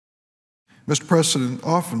Mr. President,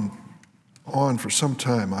 for some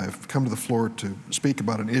time, I've come to the floor to speak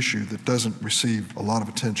about an issue that doesn't receive a lot of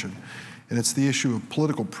attention, and it's the issue of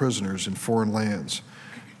political prisoners in foreign lands,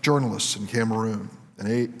 journalists in Cameroon, and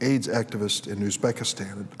AIDS activists in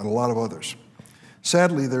Uzbekistan, and a lot of others.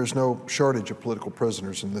 Sadly, there's no shortage of political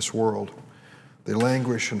prisoners in this world. They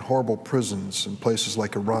languish in horrible prisons in places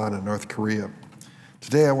like Iran and North Korea.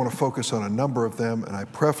 Today, I want to focus on a number of them, and I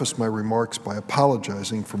preface my remarks by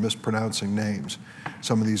apologizing for mispronouncing names.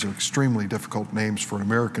 Some of these are extremely difficult names for an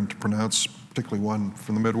American to pronounce, particularly one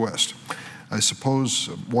from the Midwest. I suppose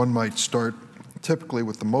one might start typically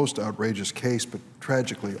with the most outrageous case, but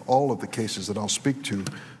tragically, all of the cases that I'll speak to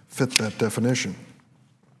fit that definition.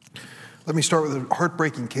 Let me start with a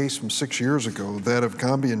heartbreaking case from 6 years ago, that of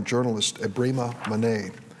Gambian journalist Ebrima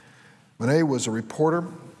Manneh. Manneh was a reporter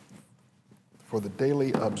for the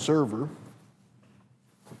Daily Observer,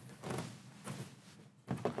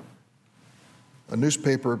 a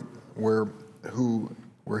newspaper where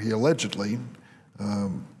he allegedly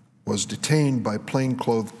was detained by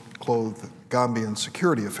plainclothed Gambian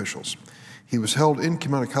security officials. He was held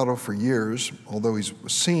incommunicado for years, although he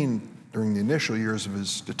was seen during the initial years of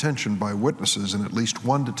his detention by witnesses in at least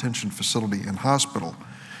one detention facility and hospital.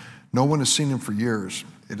 No one has seen him for years.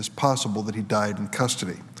 It is possible that he died in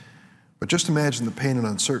custody. But just imagine the pain and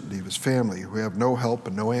uncertainty of his family, who have no help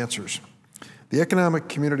and no answers. The Economic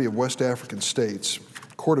Community of West African States,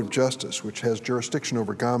 Court of Justice, which has jurisdiction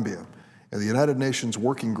over Gambia, and the United Nations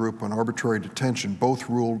Working Group on Arbitrary Detention both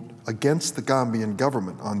ruled against the Gambian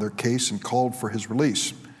government on their case and called for his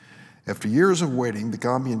release. After years of waiting, the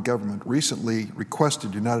Gambian government recently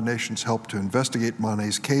requested United Nations help to investigate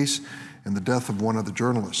Manneh's case and the death of one of the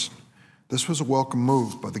journalists. This was a welcome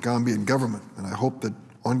move by the Gambian government, and I hope that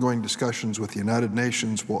ongoing discussions with the United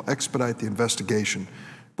Nations will expedite the investigation,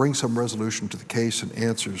 bring some resolution to the case and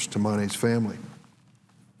answers to Manneh's family.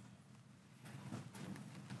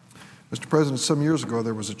 Mr. President, some years ago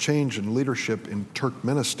there was a change in leadership in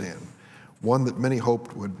Turkmenistan, one that many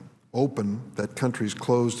hoped would open that country's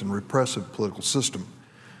closed and repressive political system.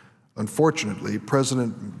 Unfortunately,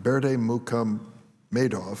 President Berde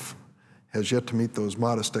Mukhamaedov has yet to meet those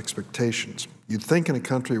modest expectations. You'd think in a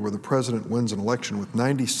country where the president wins an election with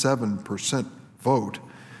 97% vote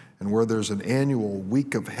and where there's an annual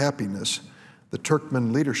week of happiness, the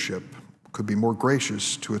Turkmen leadership could be more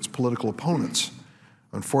gracious to its political opponents.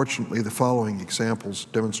 Unfortunately, the following examples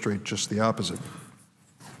demonstrate just the opposite.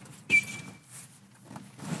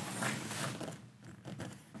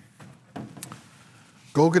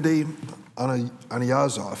 Gulgeldy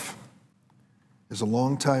Annaniyazov is a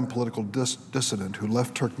longtime political dissident who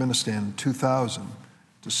left Turkmenistan in 2000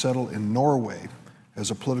 to settle in Norway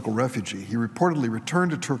as a political refugee. He reportedly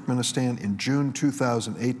returned to Turkmenistan in June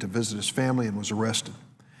 2008 to visit his family and was arrested.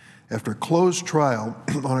 After a closed trial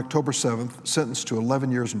on October 7th, sentenced to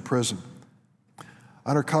 11 years in prison.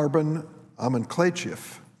 Anarkarbin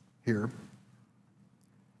Amanklechev here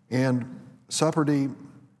and Sapardi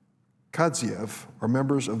Kadziev are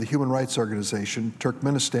members of the human rights organization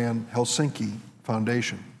Turkmenistan Helsinki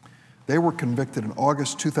Foundation. They were convicted in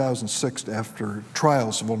August 2006 after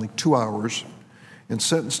trials of only 2 hours and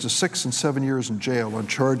sentenced to 6 and 7 years in jail on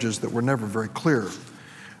charges that were never very clear.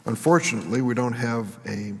 Unfortunately, we don't have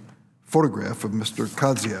a photograph of Mr.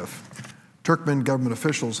 Kadziev. Turkmen government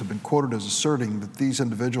officials have been quoted as asserting that these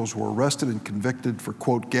individuals were arrested and convicted for,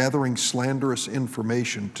 quote, gathering slanderous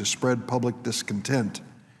information to spread public discontent,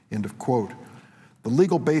 end of quote. The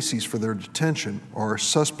legal bases for their detention are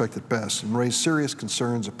suspect at best and raise serious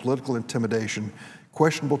concerns of political intimidation,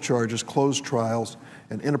 questionable charges, closed trials,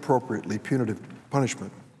 and inappropriately punitive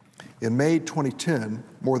punishment. In May 2010,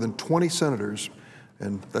 more than 20 senators,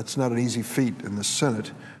 and that's not an easy feat in the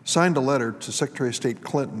Senate, signed a letter to Secretary of State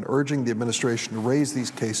Clinton urging the administration to raise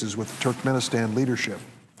these cases with the Turkmenistan leadership.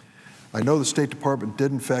 I know the State Department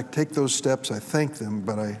did in fact take those steps. I thank them,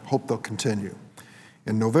 but I hope they'll continue.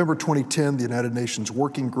 In November 2010, the United Nations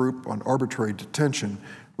Working Group on Arbitrary Detention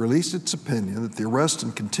released its opinion that the arrest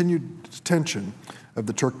and continued detention of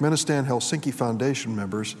the Turkmenistan Helsinki Foundation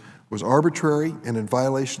members was arbitrary and in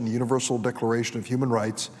violation of the Universal Declaration of Human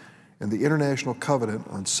Rights and the International Covenant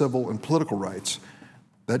on Civil and Political Rights.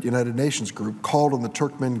 That United Nations group called on the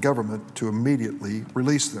Turkmen government to immediately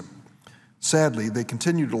release them. Sadly, they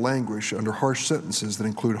continue to languish under harsh sentences that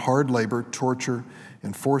include hard labor, torture,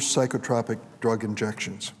 and forced psychotropic drug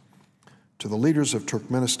injections. To the leaders of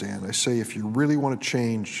Turkmenistan, I say if you really want to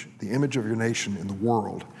change the image of your nation in the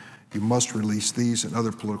world, you must release these and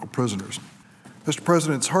other political prisoners. Mr.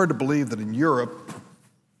 President, it's hard to believe that in Europe,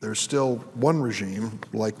 there's still one regime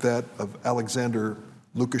like that of Alexander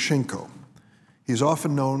Lukashenko. He's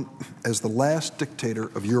often known as the last dictator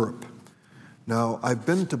of Europe. Now, I've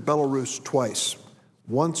been to Belarus twice,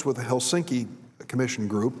 once with a Helsinki Commission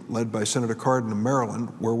group led by Senator Cardin of Maryland,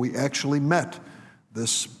 where we actually met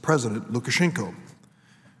this President Lukashenko.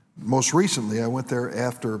 Most recently, I went there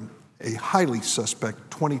after a highly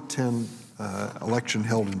suspect 2010 election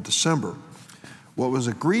held in December. What was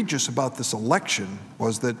egregious about this election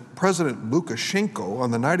was that President Lukashenko,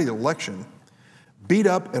 on the night of the election, beat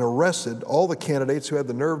up and arrested all the candidates who had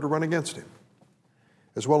the nerve to run against him,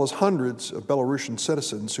 as well as hundreds of Belarusian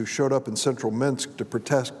citizens who showed up in central Minsk to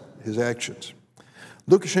protest his actions.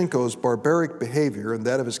 Lukashenko's barbaric behavior and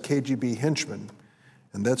that of his KGB henchmen,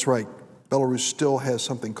 and that's right, Belarus still has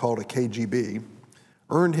something called a KGB,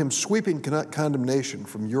 earned him sweeping condemnation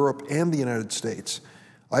from Europe and the United States,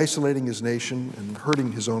 isolating his nation and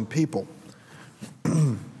hurting his own people.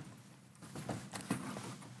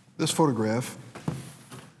 This photograph,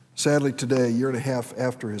 sadly today, a year and a half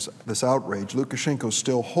after this outrage, Lukashenko's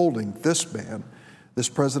still holding this man, this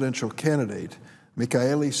presidential candidate,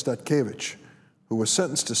 Mikalai Statkevich, who was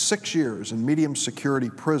sentenced to 6 years in medium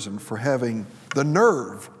security prison for having the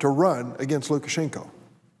nerve to run against Lukashenko.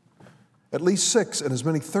 At least 6 and as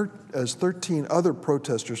many as 13 other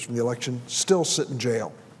protesters from the election still sit in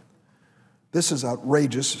jail. This is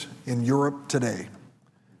outrageous in Europe today,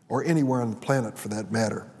 or anywhere on the planet for that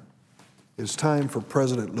matter. It is time for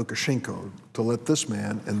President Lukashenko to let this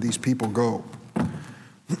man and these people go.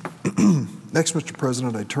 Next, Mr.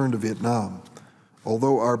 President, I turn to Vietnam.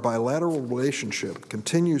 Although our bilateral relationship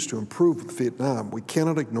continues to improve with Vietnam, we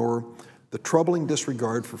cannot ignore the troubling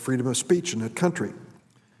disregard for freedom of speech in that country.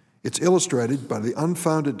 It's illustrated by the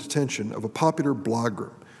unfounded detention of a popular blogger,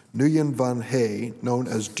 Nguyen Van Hay, known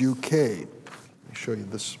as Dieu Cay. Let me show you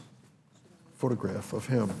this photograph of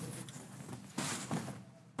him.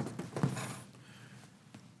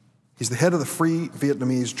 He's the head of the Free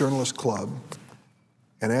Vietnamese Journalist Club,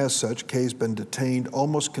 and as such, Cay's been detained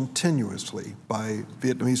almost continuously by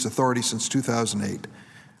Vietnamese authorities since 2008,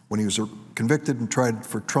 when he was convicted and tried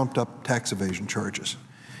for trumped-up tax evasion charges.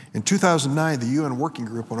 In 2009, the UN Working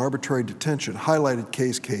Group on Arbitrary Detention highlighted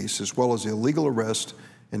Cay's case, as well as the illegal arrest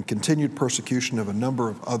and continued persecution of a number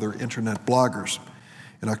of other internet bloggers.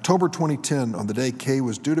 In October 2010, on the day Cay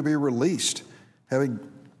was due to be released, having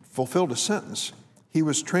fulfilled a sentence, he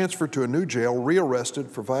was transferred to a new jail, rearrested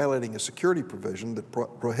for violating a security provision that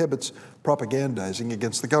prohibits propagandizing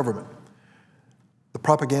against the government. The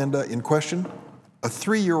propaganda in question, a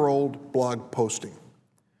 3-year-old blog posting.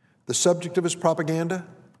 The subject of his propaganda,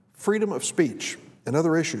 freedom of speech and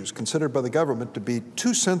other issues considered by the government to be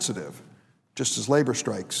too sensitive, just as labor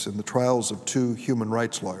strikes and the trials of 2 human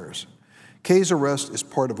rights lawyers. Cay's arrest is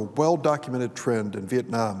part of a well-documented trend in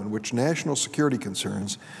Vietnam in which national security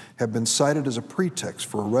concerns have been cited as a pretext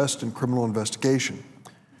for arrest and criminal investigation.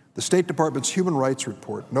 The State Department's Human Rights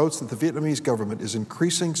Report notes that the Vietnamese government is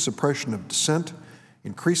increasing suppression of dissent,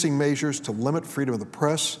 increasing measures to limit freedom of the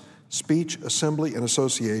press, speech, assembly, and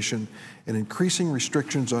association, and increasing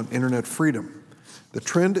restrictions on internet freedom. The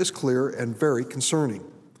trend is clear and very concerning.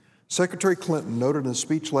 Secretary Clinton noted in a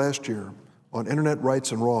speech last year on internet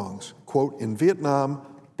rights and wrongs, quote, "In Vietnam,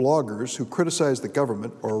 bloggers who criticize the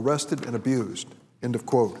government are arrested and abused," end of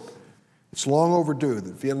quote. It's long overdue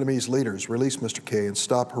that Vietnamese leaders release Mr. Cay and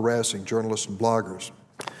stop harassing journalists and bloggers.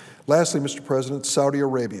 Lastly, Mr. President, Saudi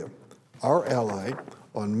Arabia, our ally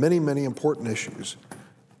on many, many important issues,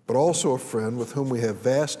 but also a friend with whom we have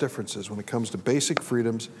vast differences when it comes to basic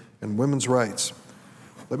freedoms and women's rights.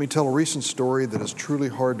 Let me tell a recent story that is truly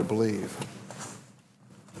hard to believe.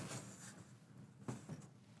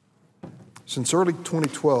 Since early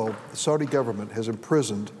 2012, the Saudi government has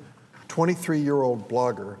imprisoned 23-year-old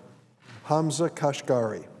blogger Hamza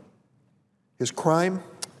Kashgari. His crime?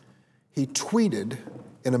 He tweeted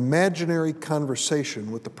an imaginary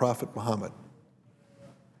conversation with the Prophet Muhammad.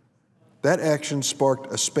 That action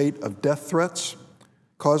sparked a spate of death threats,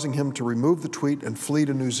 causing him to remove the tweet and flee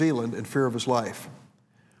to New Zealand in fear of his life.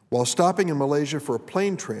 While stopping in Malaysia for a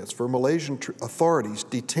plane transfer, Malaysian authorities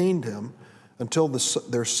detained him until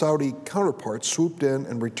their Saudi counterparts swooped in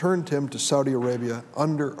and returned him to Saudi Arabia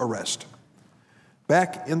under arrest.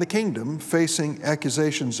 Back in the kingdom, facing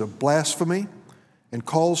accusations of blasphemy and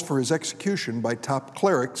calls for his execution by top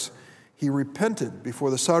clerics, he repented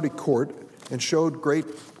before the Saudi court and showed great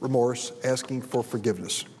remorse, asking for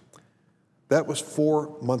forgiveness. That was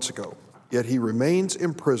 4 months ago, yet he remains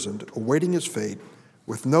imprisoned, awaiting his fate,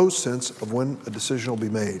 with no sense of when a decision will be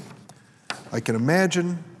made. I can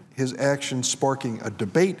imagine his actions sparking a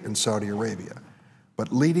debate in Saudi Arabia,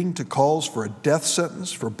 but leading to calls for a death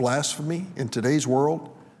sentence for blasphemy in today's world,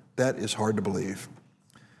 that is hard to believe.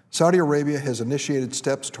 Saudi Arabia has initiated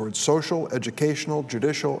steps towards social, educational,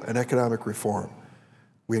 judicial, and economic reform.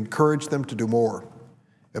 We encourage them to do more.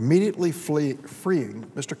 Immediately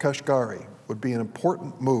freeing Mr. Kashgari would be an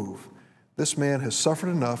important move. This man has suffered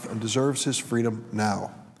enough and deserves his freedom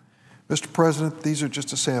now. Mr. President, these are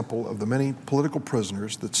just a sample of the many political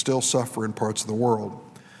prisoners that still suffer in parts of the world.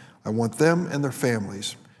 I want them and their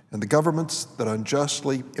families and the governments that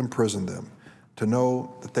unjustly imprison them to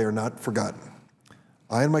know that they are not forgotten.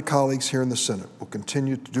 I and my colleagues here in the Senate will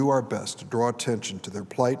continue to do our best to draw attention to their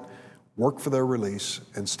plight, work for their release,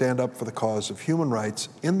 and stand up for the cause of human rights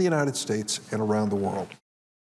in the United States and around the world.